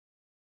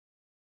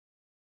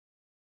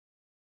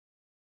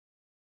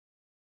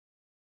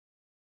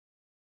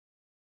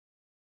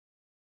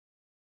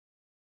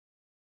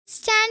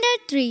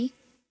Standard 3.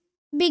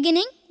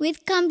 Beginning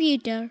with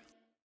Computer.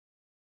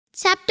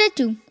 Chapter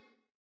 2.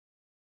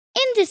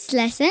 In this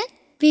lesson,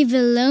 we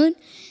will learn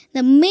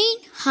the main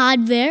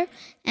hardware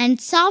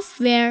and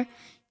software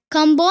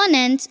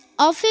components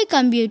of a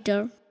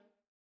computer.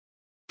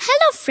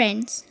 Hello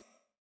friends,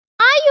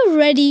 are you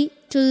ready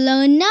to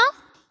learn now?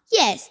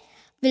 Yes,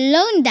 we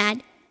learned that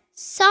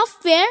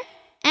software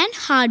and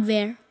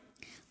hardware.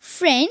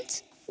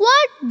 Friends,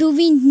 what do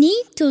we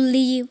need to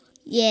live?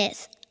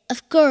 Yes,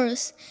 of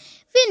course,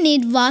 we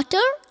need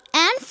water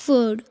and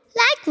food.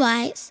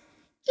 Likewise,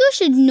 you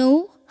should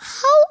know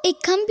how a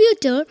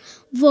computer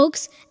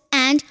works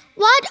and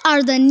what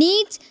are the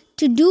needs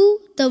to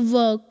do the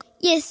work.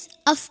 Yes,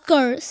 of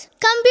course,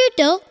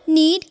 computer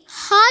need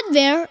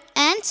hardware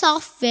and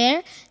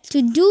software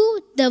to do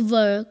the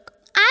work.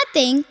 I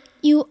think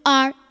you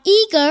are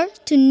eager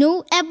to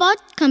know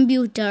about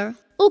computer.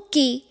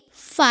 Okay,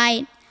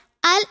 fine.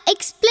 I'll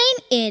explain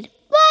it.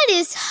 What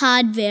is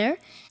hardware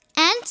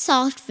and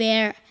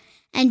software?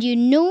 And you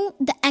know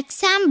the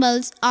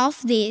examples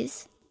of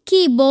this: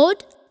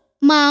 keyboard,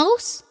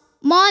 mouse,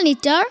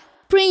 monitor,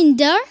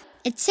 printer,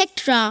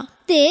 etc.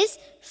 These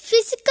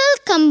physical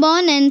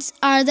components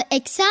are the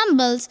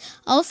examples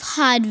of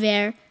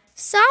hardware.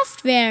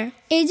 Software: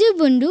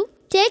 Ubuntu,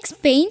 Tux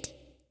Paint,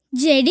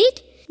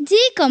 Gedit,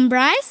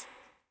 Decompress,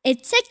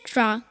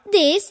 etc.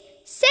 These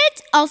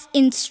sets of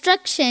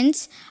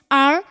instructions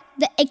are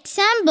the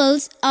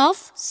examples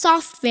of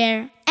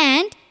software,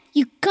 and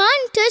you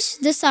can't touch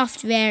the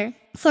software.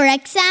 For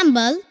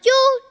example,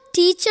 your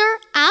teacher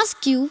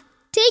asks you,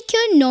 take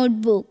your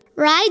notebook,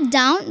 write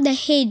down the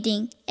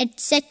heading,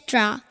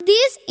 etc.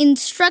 These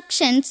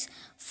instructions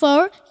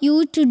for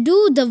you to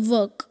do the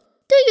work.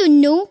 Do you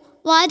know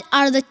what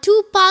are the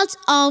two parts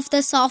of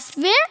the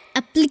software?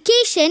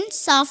 Application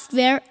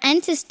software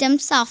and system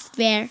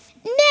software.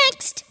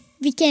 Next,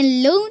 we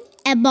can learn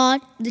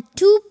about the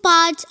two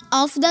parts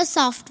of the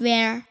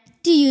software.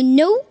 Do you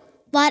know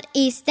what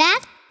is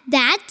that?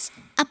 That's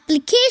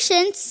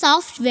application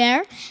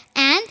software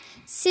and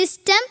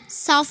system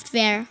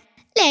software.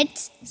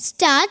 Let's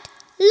start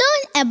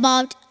learn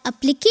about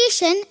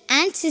application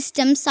and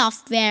system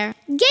software.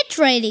 Get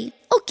ready.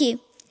 Okay.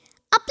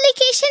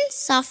 Application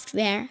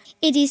software.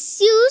 It is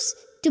used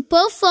to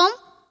perform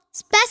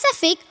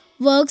specific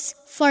works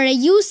for a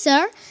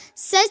user,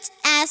 such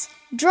as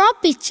draw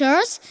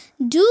pictures,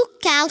 do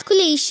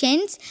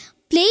calculations,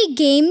 play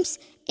games,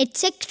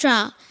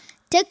 etc.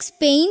 Tux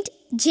Paint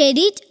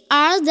Gedit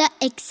are the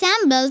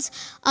examples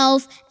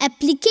of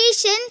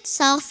application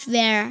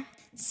software.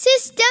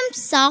 System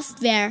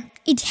software.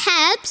 It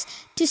helps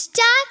to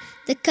start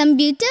the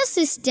computer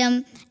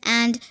system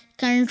and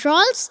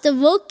controls the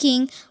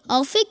working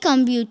of a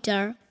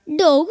computer.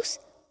 DOS,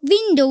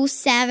 Windows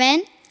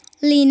 7,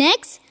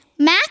 Linux,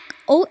 Mac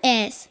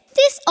OS.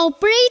 These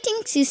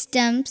operating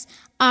systems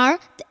are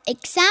the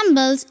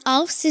examples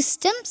of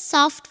system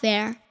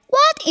software.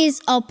 What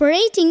is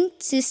operating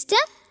system?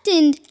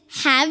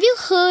 Have you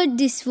heard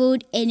this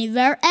word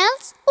anywhere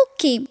else?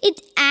 Okay, it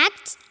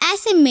acts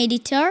as a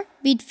mediator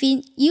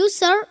between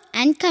user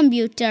and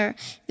computer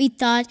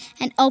without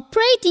an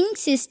operating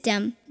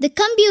system. The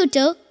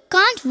computer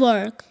can't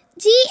work.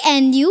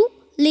 GNU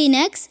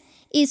Linux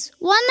is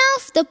one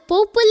of the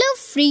popular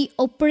free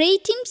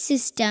operating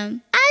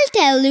systems. I'll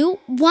tell you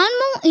one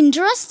more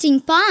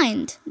interesting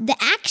point. The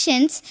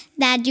actions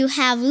that you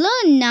have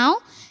learned now: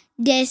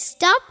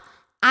 desktop,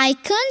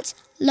 icons,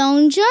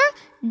 launcher,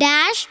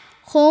 dash,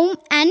 home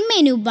and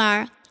menu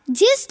bar.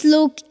 Just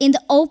look in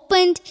the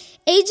opened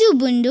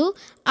Ubuntu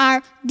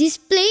are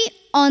displayed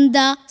on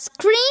the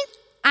screen.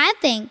 I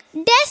think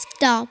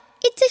desktop.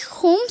 It's a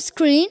home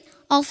screen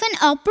of an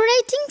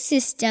operating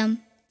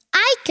system.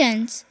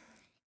 Icons.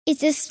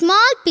 It's a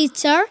small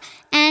picture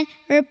and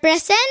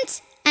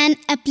represents an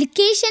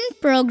application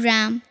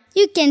program.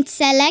 You can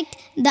select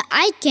the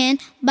icon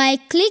by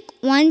click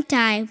one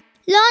time.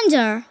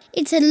 Launcher.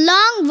 It's a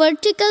long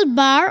vertical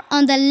bar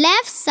on the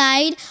left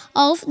side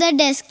of the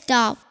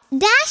desktop.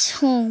 Dash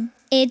home.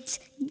 It's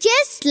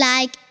just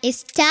like a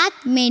start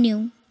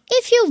menu.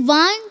 If you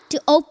want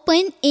to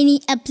open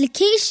any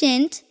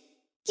applications,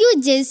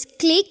 you just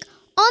click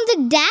on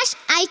the dash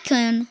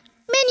icon.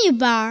 Menu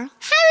bar.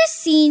 Have you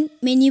seen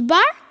menu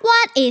bar?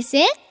 What is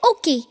it?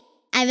 Okay,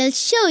 I will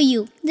show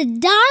you. The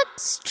dark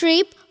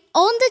strip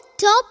on the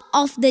top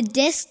of the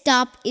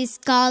desktop is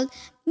called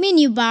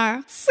menu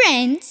bar.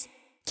 Friends,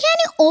 can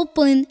you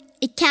open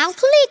a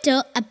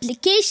calculator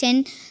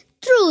application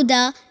through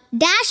the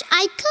dash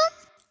icon?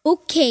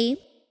 Okay,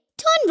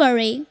 don't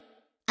worry.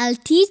 I'll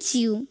teach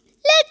you.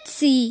 Let's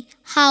see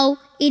how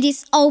it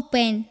is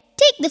opened.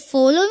 Take the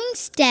following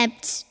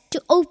steps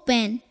to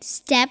open.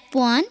 Step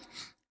 1.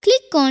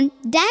 Click on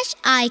dash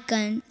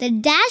icon. The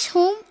dash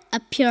home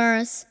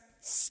appears.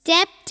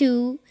 Step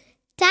 2.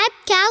 Type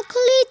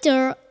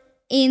calculator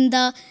in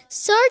the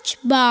search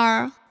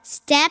bar.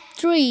 Step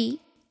 3.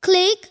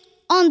 Click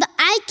on the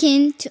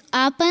icon to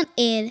open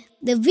it.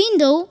 The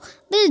window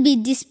will be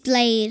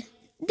displayed.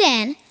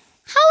 Then,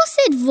 how is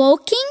it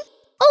working?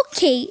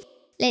 Okay,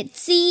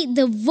 let's see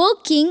the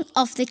working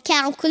of the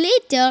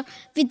calculator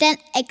with an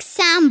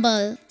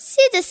example.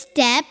 See the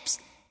steps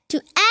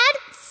to add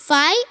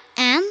 5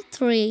 and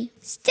 3.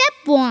 Step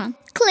 1.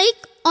 Click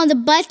on the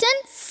button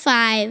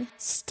 5.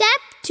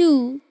 Step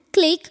 2.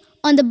 Click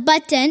on the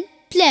button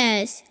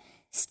plus.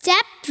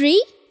 Step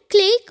 3.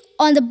 Click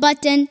on the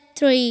button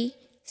 3.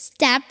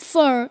 Step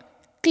 4.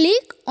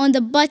 Click on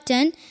the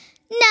button.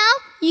 Now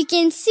you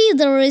can see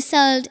the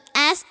result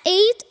as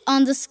 8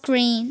 on the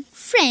screen.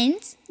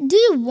 Friends, do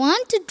you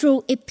want to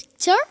draw a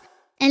picture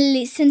and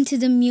listen to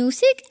the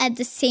music at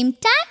the same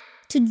time?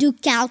 To do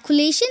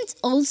calculations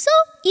also?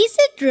 Is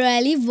it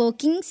really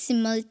working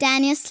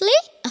simultaneously?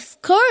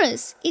 Of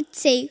course,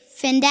 it's a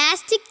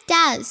fantastic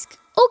task.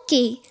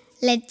 Okay,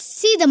 let's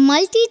see the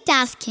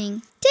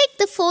multitasking. Take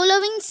the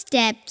following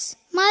steps.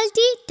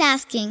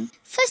 Multitasking.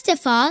 First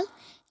of all,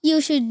 you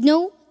should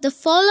know the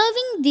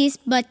following these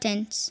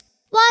buttons.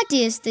 What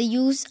is the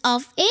use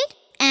of it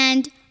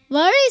and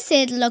where is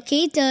it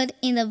located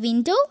in the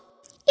window?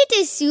 It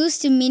is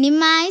used to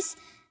minimize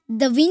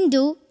the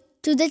window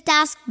to the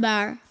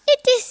taskbar. It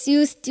is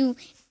used to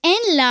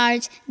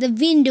enlarge the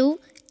window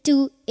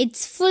to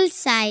its full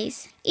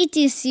size. It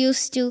is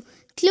used to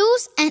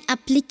close an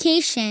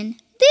application.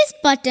 These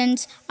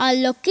buttons are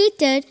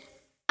located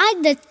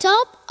at the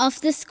top of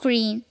the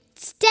screen.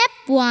 Step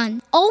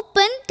 1.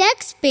 Open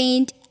Tux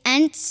Paint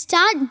and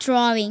start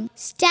drawing.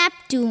 Step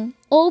 2.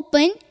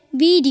 Open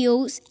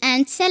videos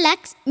and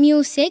select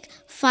music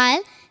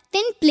file,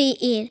 then play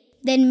it.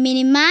 Then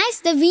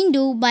minimize the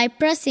window by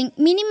pressing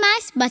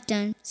minimize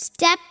button.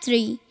 Step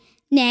 3.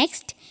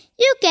 Next,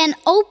 you can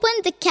open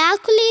the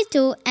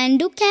calculator and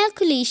do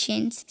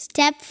calculations.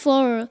 Step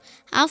 4.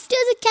 After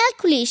the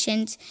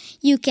calculations,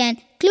 you can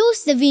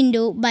close the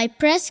window by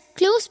press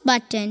close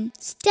button.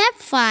 Step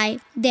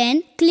 5.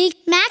 Then click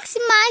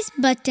maximize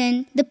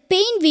button the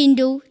paint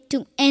window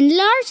to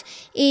enlarge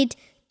it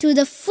to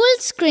the full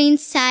screen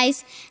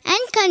size and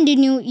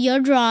continue your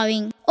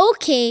drawing.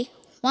 Okay,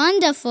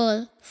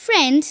 wonderful.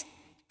 Friends,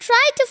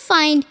 try to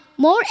find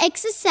more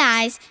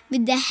exercise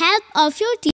with the help of your teacher.